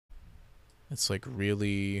It's like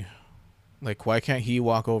really, like, why can't he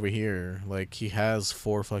walk over here? Like, he has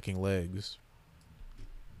 4 fucking legs.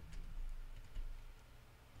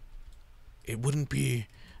 It wouldn't be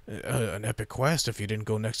an epic quest if you didn't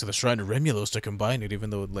go next to the Shrine of Remulos to combine it, even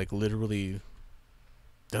though it, like, literally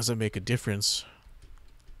doesn't make a difference.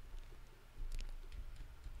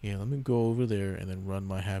 Yeah, let me go over there and then run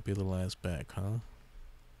my happy little ass back, huh?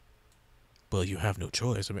 Well, you have no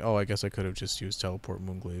choice. I mean, oh, I guess I could have just used Teleport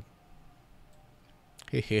Moonglade.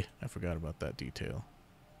 Hehe, I forgot about that detail.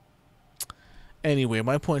 Anyway,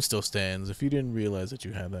 my point still stands. If you didn't realize that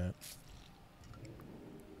you had that,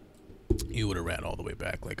 you would have ran all the way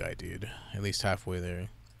back like I did. At least halfway there.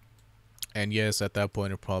 And yes, at that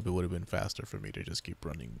point, it probably would have been faster for me to just keep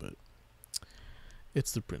running, but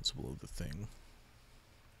it's the principle of the thing.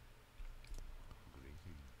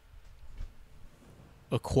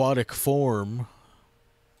 Aquatic form.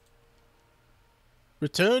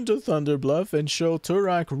 Return to Thunderbluff and show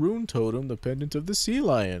Turak Rune Totem, the pendant of the sea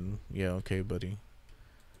lion. Yeah, okay, buddy.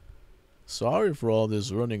 Sorry for all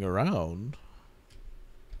this running around.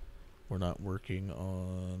 We're not working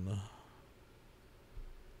on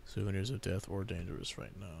Souvenirs of Death or Dangerous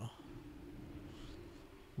right now.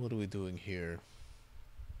 What are we doing here?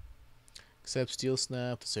 Accept Steel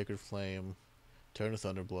Snap, the Sacred Flame, turn to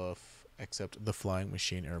Thunderbluff, accept the Flying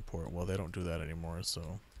Machine Airport. Well, they don't do that anymore,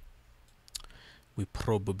 so we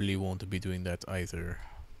probably won't be doing that either.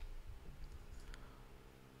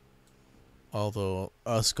 Although,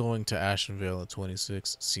 us going to Ashenvale at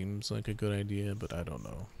 26 seems like a good idea, but I don't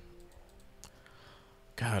know.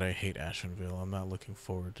 God, I hate Ashenvale. I'm not looking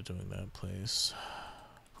forward to doing that place.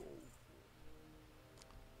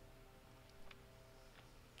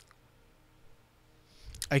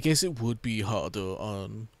 I guess it would be harder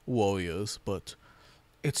on warriors, but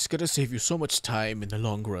it's gonna save you so much time in the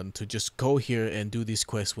long run to just go here and do these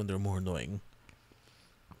quests when they're more annoying.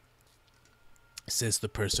 Says the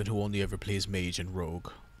person who only ever plays mage and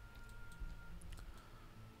rogue.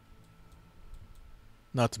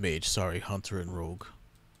 Not mage, sorry, hunter and rogue.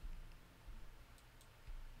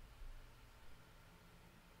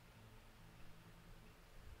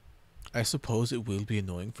 I suppose it will be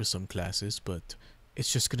annoying for some classes, but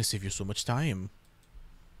it's just gonna save you so much time.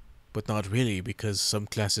 But not really, because some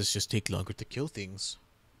classes just take longer to kill things.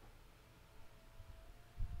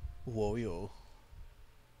 Whoa.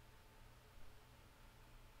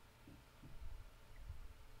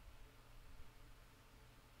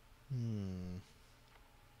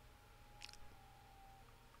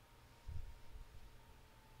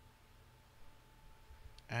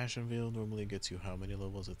 Ashenvale normally gets you how many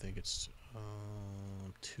levels? I think it's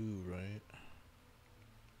 2, right?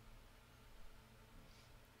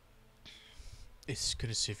 It's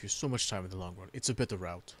gonna save you so much time in the long run. It's a better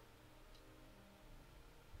route.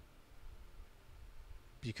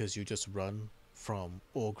 Because you just run from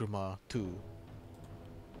Orgrimmar to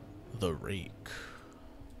the Rake.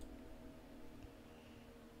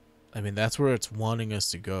 I mean, that's where it's wanting us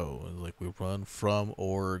to go. Like, we run from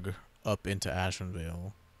Org up into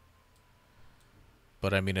Ashenvale.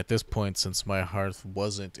 But I mean, at this point, since my hearth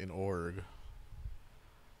wasn't in Org,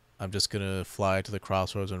 I'm just gonna fly to the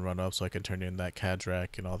crossroads and run up so I can turn in that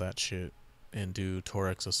Kadrak and all that shit and do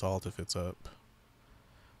Torek's Assault if it's up.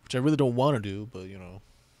 Which I really don't want to do, but you know.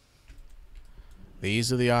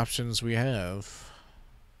 These are the options we have.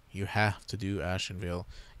 You have to do Ashenvale.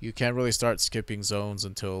 You can't really start skipping zones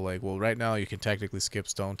until, like, well, right now you can technically skip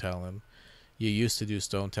Stone Talon. You used to do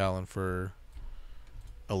Stone Talon for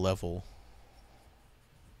a level.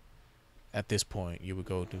 At this point, you would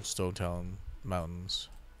go to Stone Talon Mountains.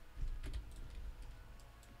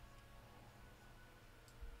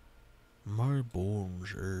 My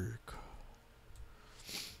bones ache.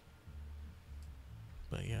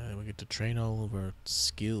 But yeah, we get to train all of our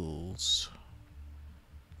skills.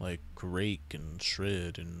 Like Rake and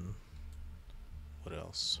Shred and what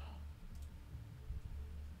else?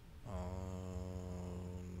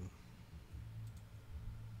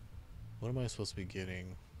 What am I supposed to be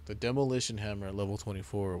getting? The Demolition Hammer at level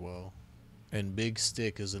 24, well. And Big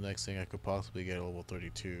Stick is the next thing I could possibly get at level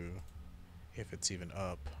 32. If it's even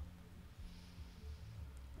up.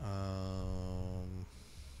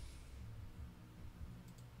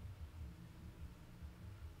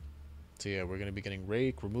 So yeah, we're going to be getting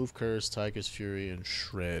Rake, Remove Curse, Tiger's Fury, and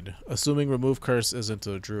Shred. Assuming Remove Curse isn't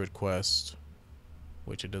a Druid quest.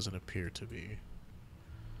 Which it doesn't appear to be.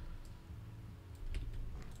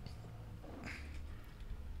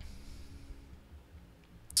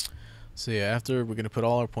 So yeah, after we're going to put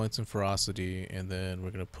all our points in Ferocity, and then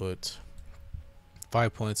we're going to put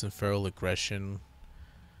 5 points in Feral Aggression.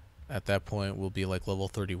 At that point, we'll be like level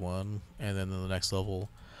 31, and then in the next level,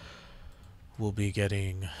 we'll be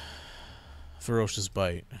getting Ferocious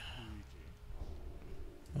Bite.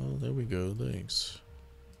 Oh, there we go. Thanks.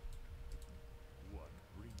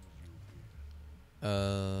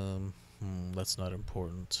 That's not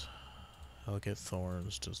important. I'll get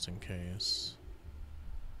thorns just in case.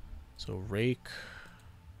 So Rake,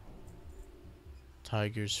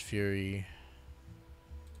 Tiger's Fury,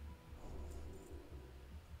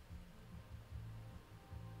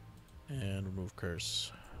 and remove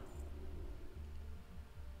curse.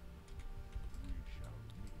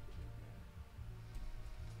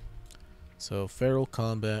 So feral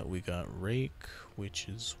combat, we got Rake, which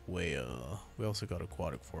is way we also got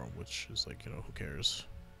aquatic form, which is like, you know, who cares?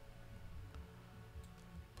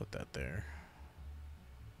 Put that there.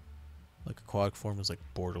 Like aquatic form is like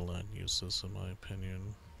borderline useless in my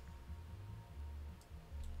opinion.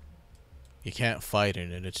 You can't fight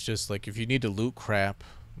in it. It's just like if you need to loot crap,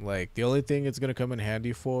 like the only thing it's gonna come in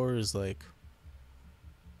handy for is like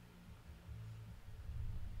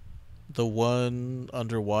the one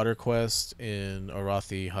underwater quest in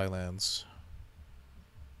Arathi Highlands.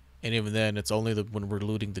 And even then, it's only when we're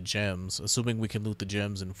looting the gems, assuming we can loot the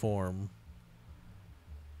gems in form.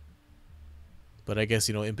 But I guess,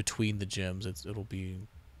 you know, in between the gems, it'll be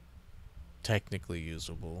technically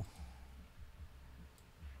usable.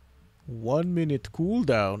 1 minute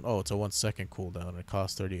cooldown. Oh, it's a 1 second cooldown. It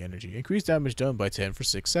costs 30 energy. Increased damage done by 10 for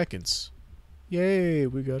 6 seconds. Yay,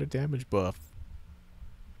 we got a damage buff.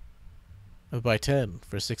 By 10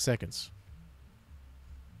 for 6 seconds.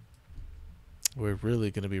 We're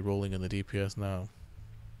really going to be rolling in the DPS now.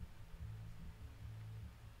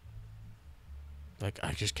 Like,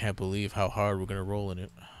 I just can't believe how hard we're going to roll in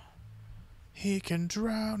it. He can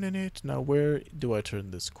drown in it. Now, where do I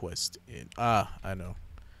turn this quest in? Ah, I know.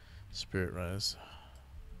 Spirit Rise.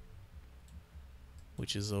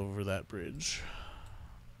 Which is over that bridge.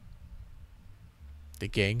 The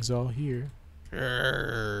gang's all here.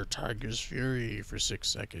 Arrgh, Tiger's Fury for 6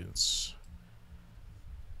 seconds.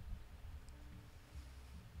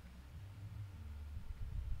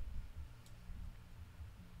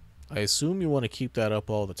 I assume you want to keep that up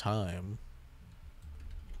all the time.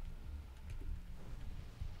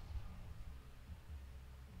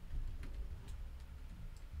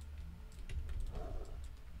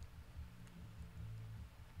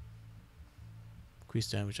 Increase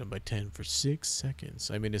damage done by 10 for 6 seconds.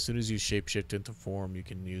 I mean, as soon as you shapeshift into form, you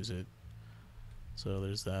can use it. So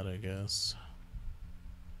there's that, I guess.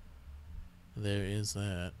 There is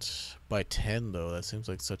that. By 10, though, that seems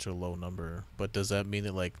like such a low number. But does that mean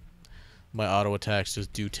that, like, my auto attacks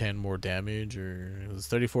just do 10 more damage? Or it's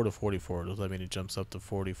 34 to 44. Does that mean it jumps up to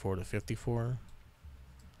 44 to 54?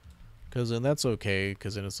 Because then that's okay.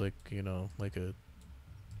 Because then it's like, you know, like a...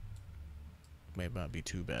 May not be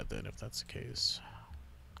too bad then if that's the case.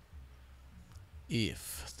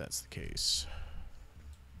 If that's the case.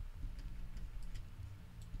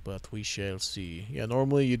 But we shall see. Yeah,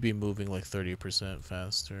 normally you'd be moving like 30%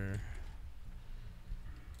 faster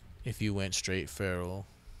if you went straight feral.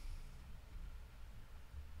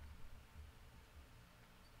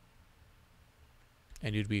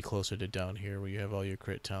 And you'd be closer to down here where you have all your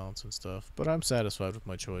crit talents and stuff. But I'm satisfied with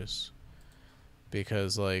my choice.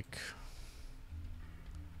 Because, like,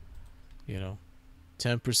 you know,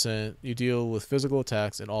 10%, you deal with physical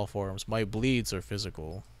attacks in all forms. My bleeds are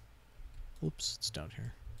physical. Oops, it's down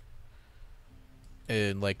here.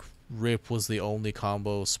 And, like, Rip was the only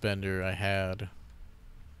combo spender I had.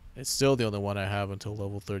 It's still the only one I have until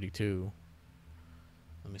level 32.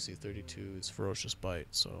 Let me see, 32 is Ferocious Bite,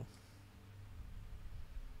 so...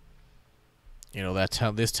 You know,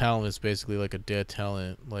 this talent is basically like a dead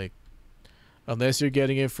talent. Like, unless you're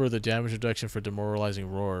getting it for the damage reduction for Demoralizing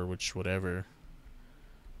Roar, which, whatever.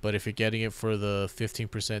 But if you're getting it for the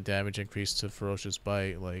 15% damage increase to Ferocious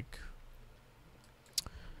Bite, like...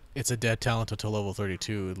 It's a dead talent until level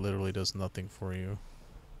 32. It literally does nothing for you.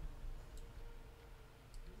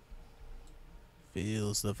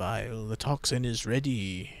 Fills the vial. The toxin is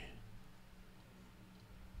ready.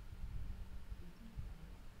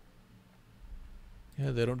 Yeah,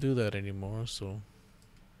 they don't do that anymore, so...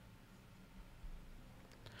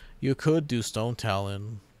 You could do Stone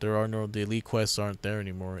Talon. There are no... The elite quests aren't there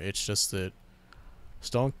anymore. It's just that...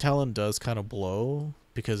 Stone Talon does kind of blow,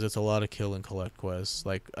 because it's a lot of kill and collect quests.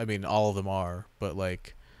 Like, I mean, all of them are, but,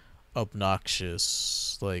 like,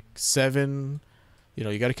 obnoxious. Like, 7... You know,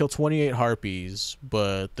 you gotta kill 28 harpies,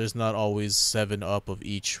 but there's not always 7 up of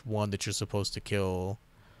each one that you're supposed to kill.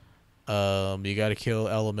 You gotta kill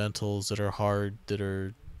elementals that are hard, that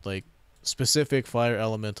are, like, specific fire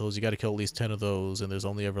elementals. You got to kill at least 10 of those, and there's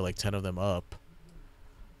only ever like 10 of them up.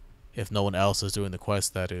 If no one else is doing the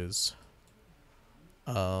quest, that is.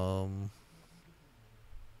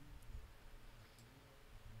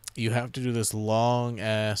 You have to do this long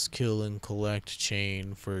ass kill and collect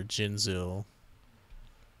chain for Jinzil.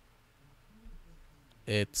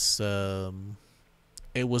 It's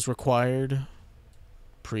it was required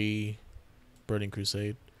pre Burning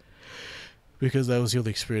Crusade because that was the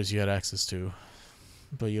only experience you had access to,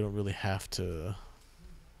 but you don't really have to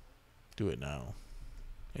do it now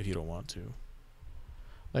if you don't want to.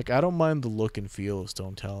 Like, I don't mind the look and feel of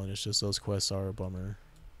Stone Talon, it's just those quests are a bummer.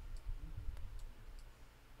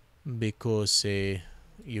 Because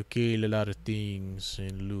you kill a lot of things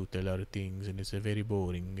and loot a lot of things, and it's very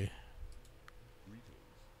boring.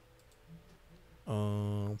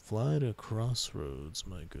 Fly to Crossroads,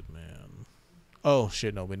 my good man. Oh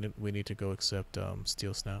shit, no, we need to go accept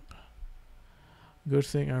Steel Snap. Good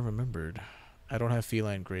thing I remembered. I don't have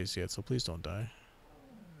Feline Grace yet, so please don't die.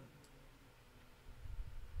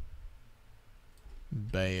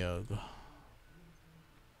 Bag.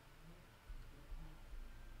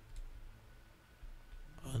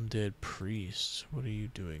 Undead Priest, what are you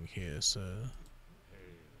doing here, sir?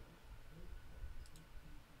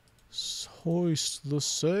 Hoist the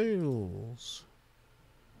sails.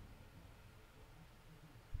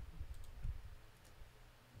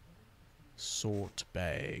 Sort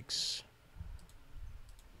bags.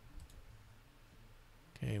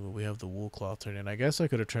 Okay, well we have the wool cloth turned in. I guess I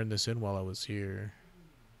could have turned this in while I was here.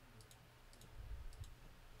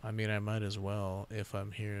 I mean, I might as well if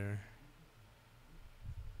I'm here.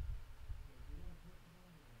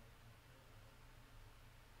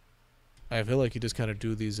 I feel like you just kind of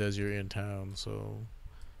do these as you're in town, so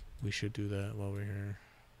we should do that while we're here.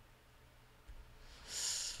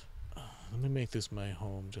 Let me make this my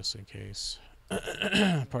home just in case.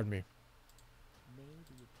 Pardon me.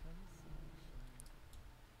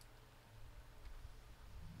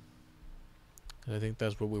 I think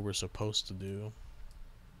that's what we were supposed to do.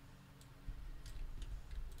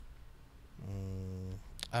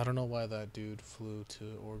 I don't know why that dude flew to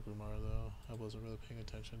Orgrimmar though. I wasn't really paying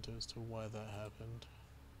attention to as to why that happened.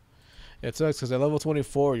 It sucks because at level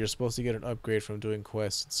 24 you're supposed to get an upgrade from doing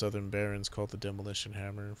quests at Southern Barrens called the Demolition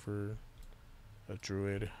Hammer for a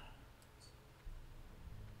Druid.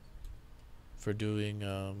 For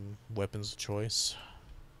doing weapons of choice.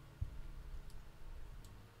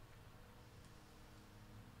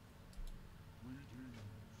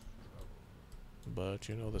 But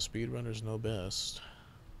you know the speedrunners know best.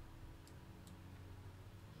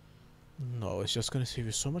 No, it's just gonna save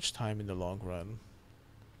you so much time in the long run.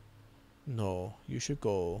 No, you should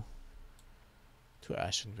go to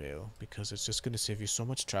Ashenvale because it's just gonna save you so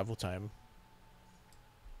much travel time.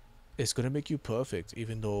 It's gonna make you perfect,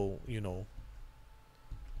 even though, you know,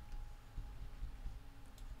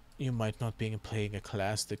 you might not be playing a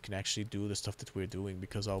class that can actually do the stuff that we're doing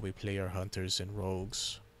because all we play are hunters and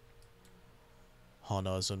rogues.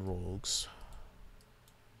 Hanas and rogues.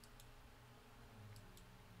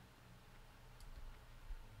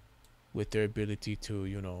 With their ability to,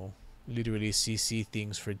 you know, literally CC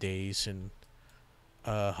things for days, and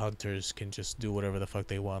hunters can just do whatever the fuck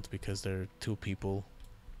they want because they're two people,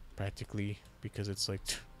 practically, because it's like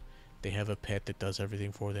they have a pet that does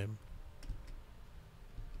everything for them.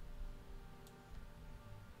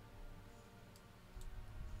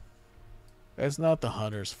 It's not the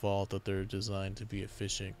hunter's fault that they're designed to be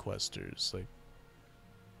efficient questers, like,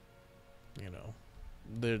 you know.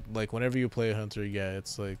 They're like, whenever you play a hunter, yeah,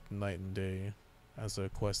 it's like night and day as a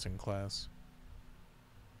questing class.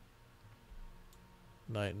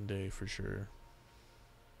 Night and day for sure.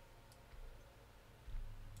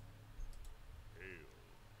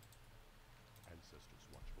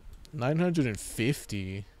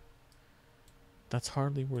 950? That's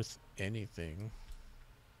hardly worth anything.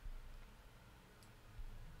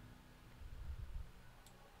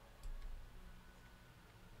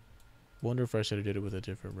 Wonder if I should have did it with a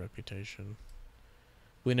different reputation.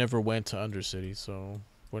 We never went to Undercity, so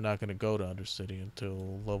we're not gonna go to Undercity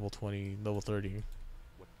until level 20, level 30.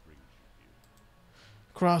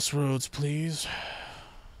 Crossroads, please.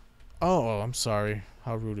 Oh, I'm sorry.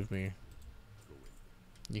 How rude of me.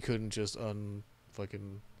 You couldn't just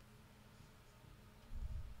fucking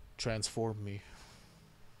transform me.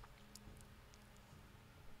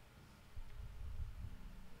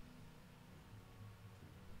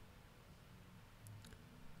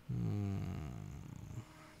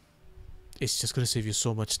 It's just gonna save you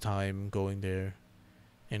so much time going there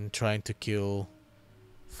and trying to kill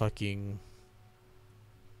fucking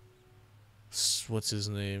what's his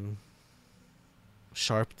name?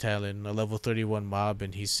 Sharp Talon, a level 31 mob,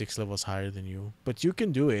 and he's 6 levels higher than you. But you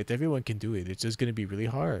can do it. Everyone can do it. It's just gonna be really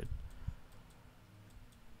hard.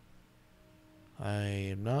 I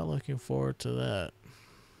am not looking forward to that.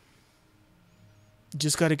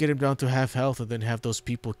 Just gotta get him down to half health and then have those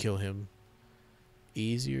people kill him.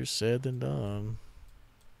 Easier said than done.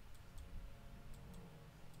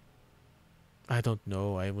 I don't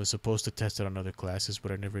know. I was supposed to test it on other classes, but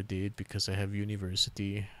I never did because I have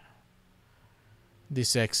university.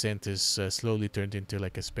 This accent is slowly turned into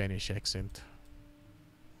like a Spanish accent.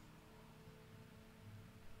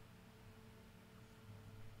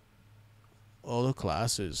 All the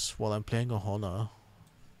classes while I'm playing a Hona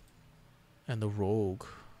and the Rogue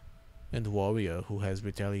and Warrior who has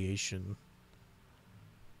Retaliation.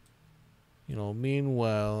 You know,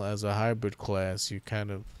 meanwhile, as a hybrid class, you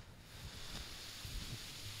kind of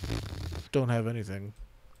don't have anything.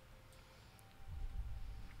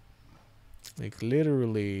 Like,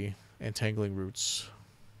 literally entangling roots.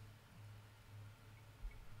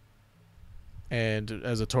 And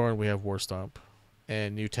as a Tauren, we have War Stomp.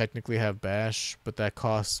 And you technically have Bash, but that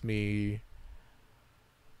costs me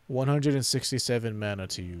 167 mana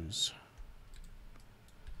to use.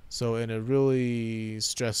 So in a really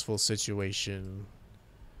stressful situation,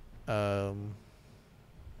 not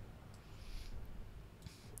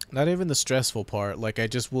even the stressful part, like I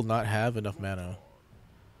just will not have enough mana.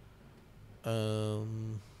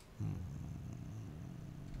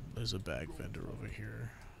 There's a bag vendor over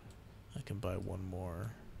here. I can buy one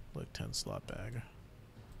more, like 10 slot bag.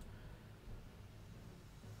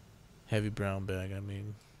 Heavy brown bag, I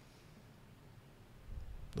mean.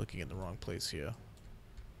 Looking in the wrong place here.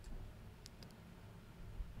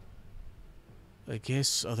 I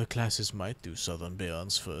guess other classes might do Southern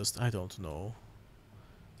Barons first, I don't know.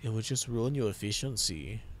 It would just ruin your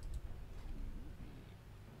efficiency.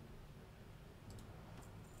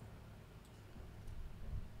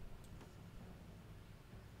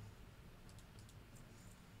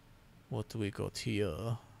 What do we got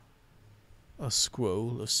here? A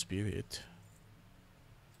scroll of spirit.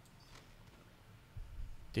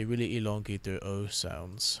 They really elongate their O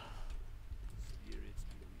sounds.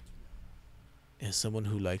 As someone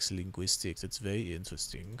who likes linguistics, it's very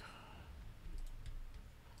interesting.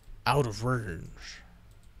 Out of range.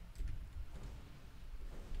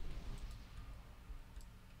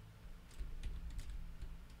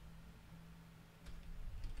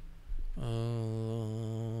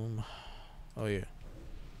 Oh yeah.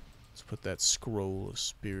 Let's put that scroll of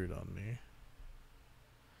spirit on me.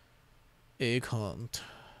 Egg hunt.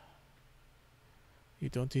 You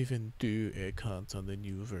don't even do egg hunt on the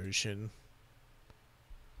new version.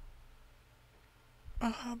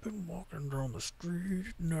 I've been walking down the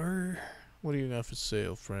street. No. What do you got for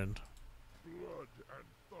sale, friend? Blood and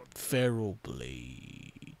thunder. Feral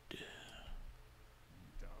blade.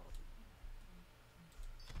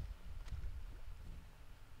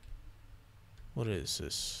 What is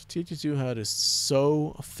this? Teaches you how to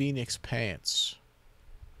sew phoenix pants.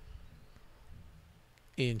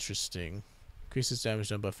 Interesting. Increases damage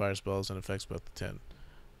done by fire spells and effects by up to 10.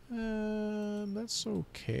 That's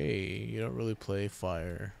okay. You don't really play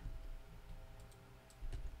fire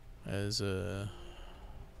as a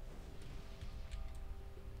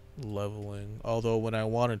leveling. Although when I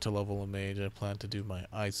wanted to level a mage, I planned to do my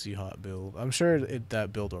icy hot build. I'm sure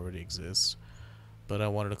that build already exists, but I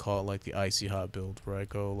wanted to call it like the icy hot build, where I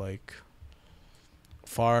go like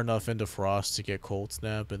far enough into frost to get cold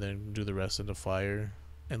snap, and then do the rest into fire,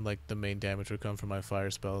 and like the main damage would come from my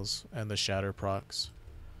fire spells and the shatter procs.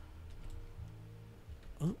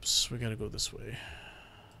 Oops, we gotta go this way.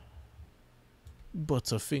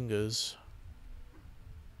 Butterfingers.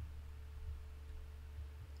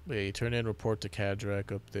 Wait, turn in report to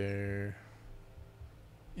Kadrak up there.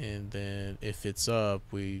 And then if it's up,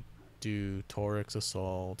 we do Torix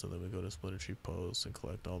Assault, and then we go to Splinter Post and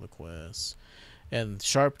collect all the quests. And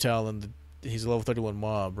Sharp Talon, he's a level 31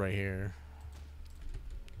 mob right here.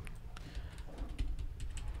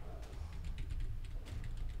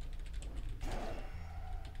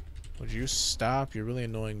 Would you stop? You're really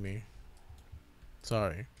annoying me.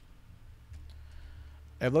 Sorry.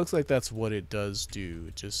 It looks like that's what it does do.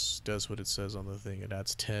 It just does what it says on the thing. It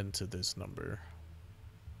adds 10 to this number.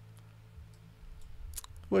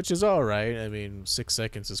 Which is alright. I mean, 6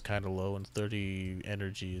 seconds is kind of low, and 30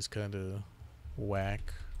 energy is kind of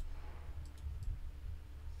whack.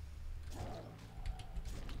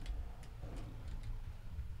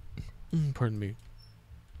 Pardon me.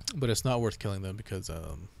 But it's not worth killing them because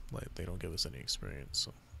like they don't give us any experience.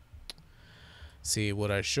 So. See,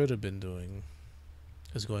 what I should have been doing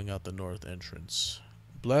is going out the north entrance.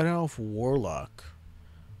 Blood Elf Warlock.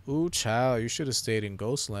 Ooh, chow, you should have stayed in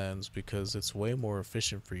Ghostlands because it's way more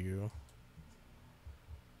efficient for you.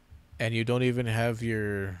 And you don't even have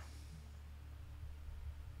your.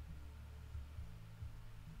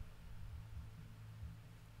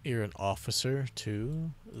 You're an officer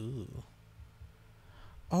too? Ooh.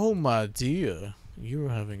 Oh my dear. You were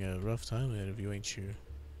having a rough time ahead of you, ain't you?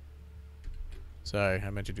 Sorry, I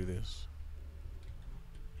meant to do this.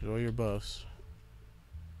 Enjoy your buffs.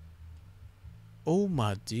 Oh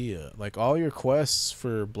my dear. Like all your quests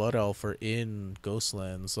for Blood Elf are in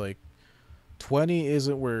Ghostlands. Like 20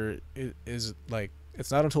 isn't where it is like it's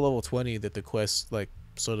not until level 20 that the quests like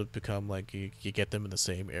sort of become like you get them in the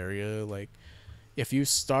same area. Like if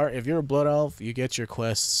you're a Blood Elf, you get your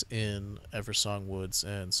quests in Eversong Woods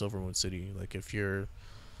and Silvermoon City. Like if you're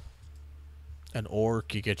an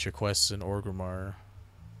orc, you get your quests in Orgrimmar.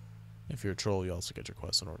 If you're a troll, you also get your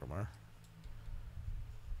quests in Orgrimmar.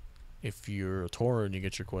 If you're a Tauren, you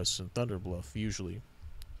get your quests in Thunderbluff, usually.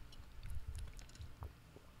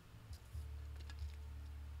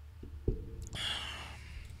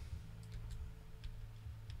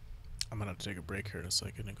 I'm gonna have to take a break here in a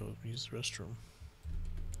second and go use the restroom.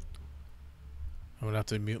 I'm gonna have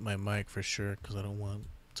to mute my mic for sure because I don't want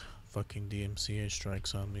fucking DMCA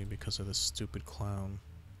strikes on me because of this stupid clown.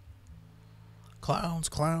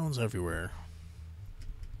 Clowns everywhere.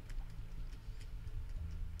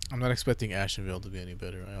 I'm not expecting Ashenvale to be any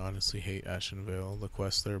better. I honestly hate Ashenvale. The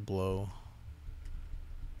quests there blow.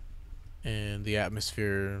 And the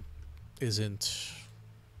atmosphere isn't.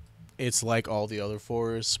 It's like all the other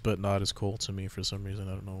forests, but not as cool to me for some reason.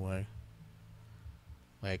 I don't know why.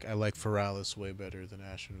 Like, I like Feralis way better than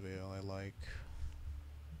Ashenvale. I like.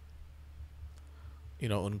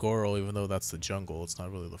 Ungoro, even though that's the jungle, it's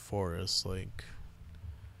not really the forest. Like,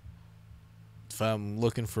 if I'm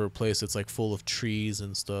looking for a place that's like full of trees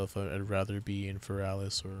and stuff, I'd rather be in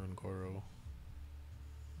Feralis or Ungoro.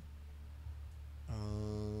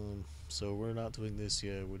 So we're not doing this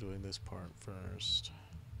yet. We're doing this part first.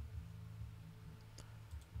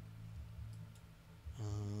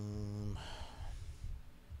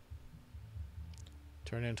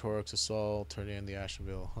 Turn in Torok's Assault, turn in the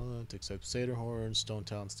Ashenvale Hunt, except Satyr Stone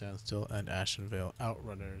Town Standstill, and Ashenvale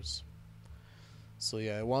Outrunners. So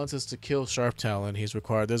yeah, it wants us to kill Sharp Talon. He's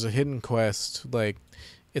required. There's a hidden quest. Like,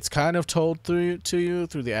 it's kind of told to you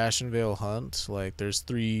through the Ashenvale Hunt. Like, there's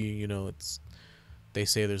three. They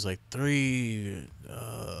say there's like three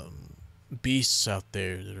beasts out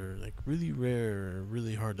there that are like really rare,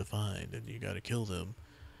 really hard to find, and you got to kill them.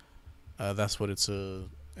 That's what it's a.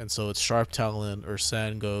 And so it's Sharp Talon or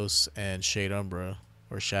Sand Ghost and Shade Umbra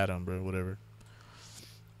or Shad Umbra, whatever.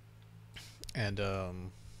 And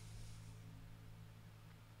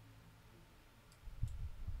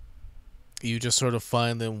you just sort of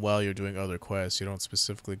find them while you're doing other quests. You don't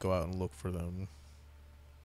specifically go out and look for them.